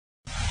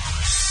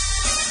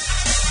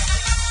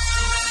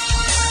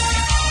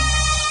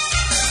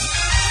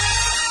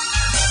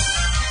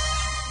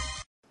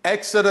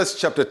Exodus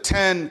chapter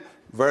 10,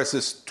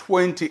 verses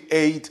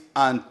 28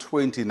 and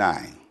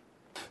 29.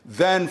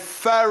 Then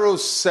Pharaoh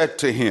said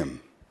to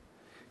him,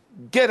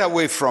 "Get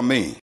away from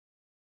me.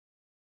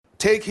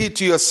 Take heed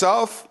to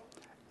yourself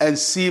and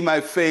see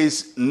my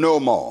face no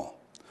more.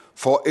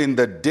 For in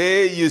the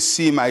day you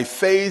see my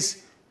face,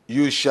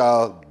 you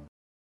shall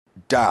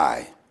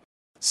die."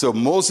 So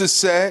Moses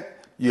said,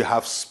 "You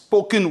have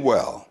spoken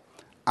well.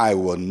 I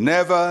will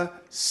never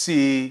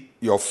see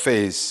your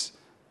face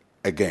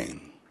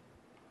again."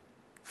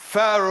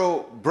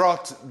 Pharaoh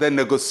brought the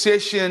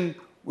negotiation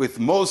with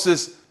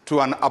Moses to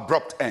an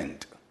abrupt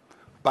end.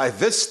 By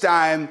this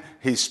time,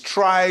 he's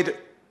tried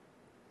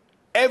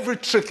every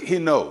trick he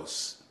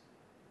knows,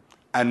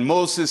 and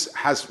Moses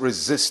has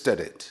resisted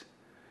it.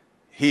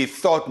 He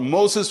thought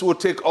Moses would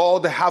take all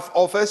the half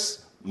offers.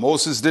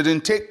 Moses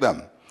didn't take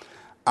them.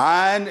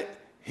 And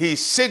he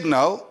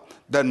signaled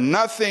that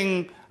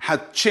nothing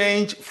had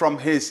changed from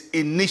his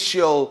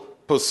initial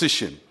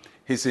position.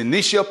 His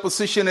initial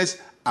position is,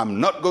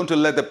 I'm not going to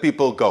let the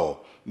people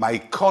go. My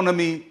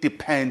economy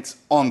depends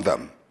on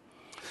them.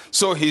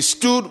 So he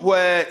stood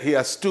where he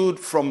has stood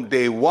from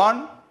day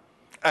one,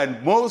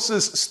 and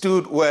Moses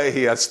stood where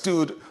he has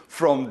stood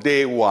from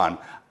day one.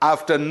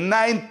 After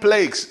 9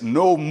 plagues,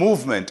 no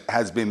movement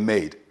has been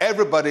made.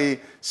 Everybody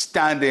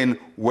standing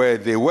where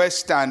they were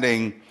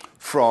standing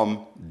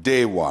from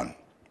day one.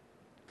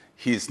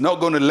 He's not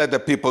going to let the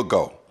people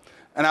go.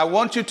 And I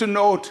want you to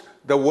note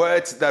the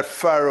words that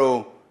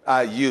Pharaoh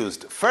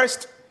used.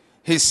 First,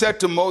 he said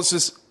to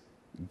Moses,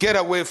 "Get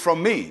away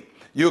from me."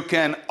 You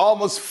can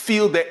almost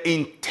feel the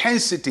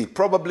intensity.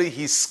 Probably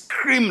he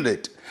screamed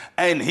it.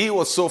 And he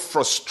was so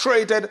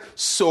frustrated,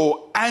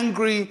 so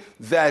angry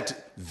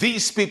that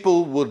these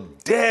people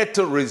would dare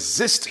to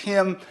resist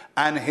him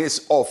and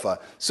his offer.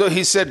 So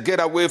he said,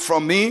 "Get away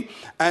from me."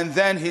 And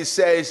then he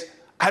says,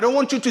 "I don't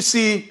want you to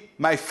see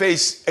my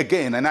face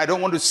again, and I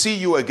don't want to see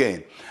you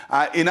again."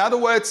 In other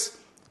words,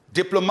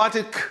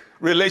 diplomatic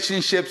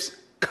relationships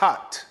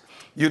cut.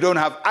 You don't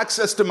have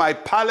access to my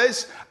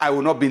palace. I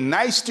will not be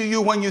nice to you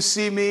when you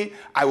see me.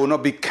 I will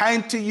not be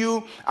kind to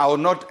you. I will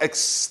not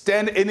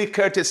extend any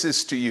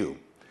courtesies to you.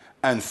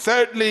 And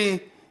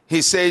thirdly,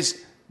 he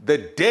says, "The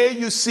day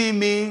you see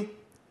me,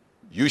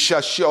 you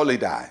shall surely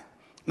die."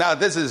 Now,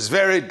 this is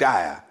very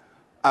dire.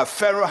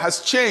 Pharaoh has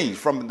changed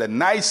from the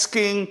nice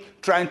king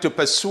trying to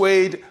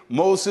persuade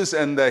Moses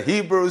and the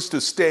Hebrews to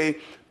stay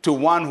to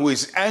one who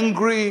is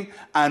angry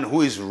and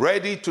who is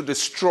ready to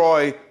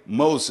destroy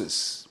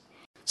Moses.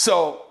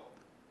 So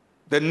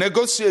the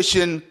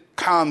negotiation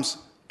comes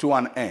to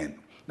an end.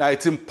 Now,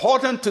 it's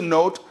important to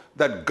note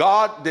that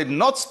God did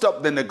not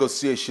stop the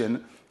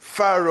negotiation.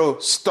 Pharaoh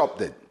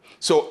stopped it.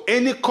 So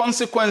any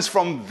consequence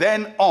from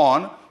then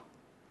on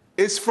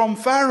is from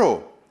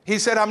Pharaoh. He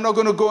said, "I'm not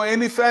going to go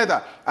any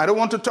further. I don't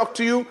want to talk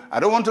to you. I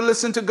don't want to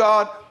listen to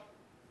God.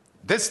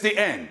 That's the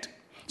end."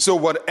 So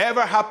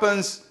whatever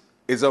happens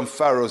is on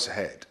Pharaoh's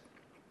head.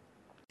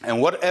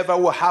 And whatever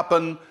will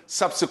happen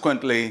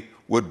subsequently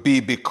would be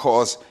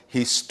because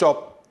he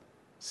stopped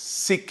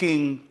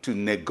seeking to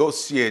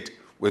negotiate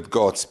with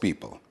God's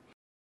people.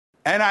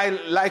 And I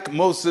like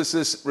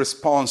Moses'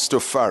 response to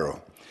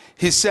Pharaoh.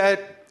 He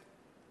said,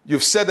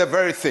 "You've said the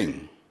very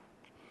thing.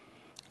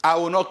 I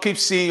will not keep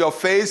seeing your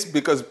face,"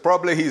 because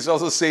probably he's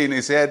also saying in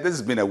his head, "This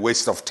has been a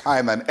waste of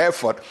time and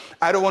effort.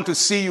 I don't want to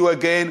see you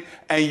again,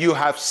 and you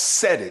have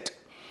said it."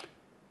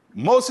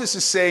 Moses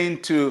is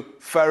saying to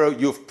Pharaoh,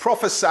 "You've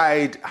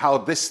prophesied how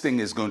this thing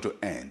is going to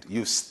end.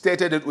 You've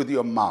stated it with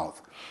your mouth,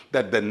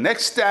 that the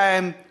next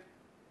time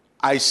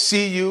I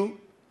see you,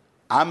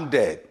 I'm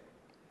dead.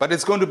 But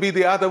it's going to be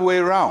the other way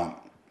around.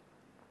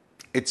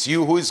 It's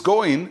you who is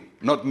going,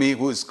 not me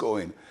who is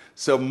going."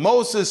 So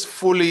Moses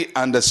fully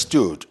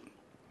understood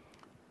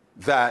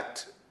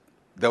that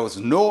there was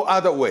no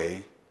other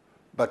way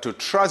but to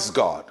trust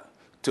God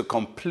to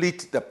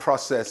complete the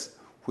process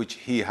which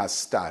he has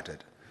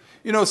started.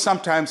 You know,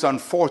 sometimes,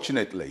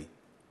 unfortunately,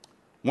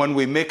 when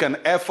we make an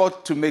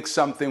effort to make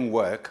something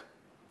work,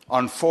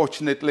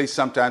 unfortunately,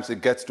 sometimes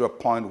it gets to a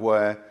point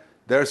where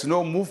there's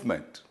no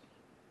movement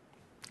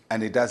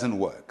and it doesn't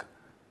work.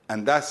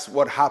 And that's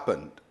what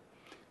happened.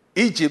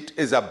 Egypt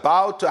is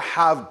about to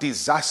have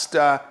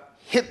disaster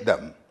hit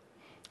them.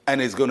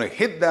 And it's going to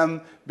hit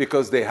them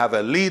because they have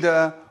a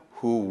leader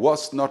who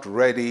was not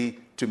ready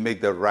to make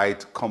the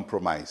right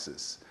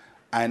compromises.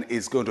 And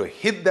it's going to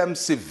hit them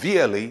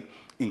severely,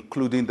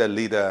 including the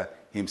leader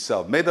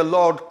himself. May the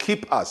Lord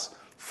keep us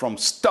from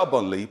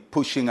stubbornly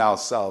pushing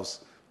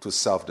ourselves to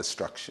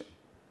self-destruction.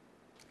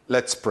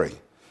 Let's pray.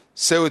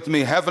 Say with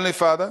me, "Heavenly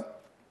Father,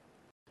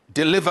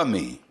 deliver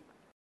me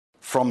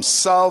from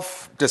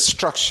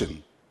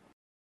self-destruction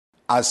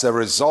as a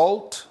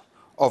result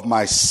of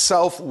my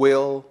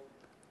self-will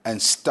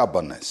and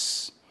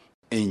stubbornness.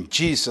 In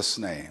Jesus'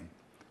 name,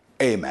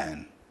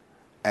 amen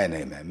and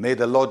amen." May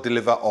the Lord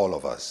deliver all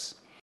of us.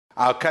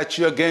 I'll catch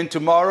you again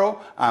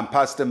tomorrow. I'm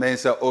Pastor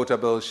Mensa,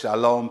 Otabil.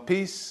 Shalom,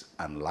 peace,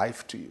 and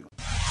life to you.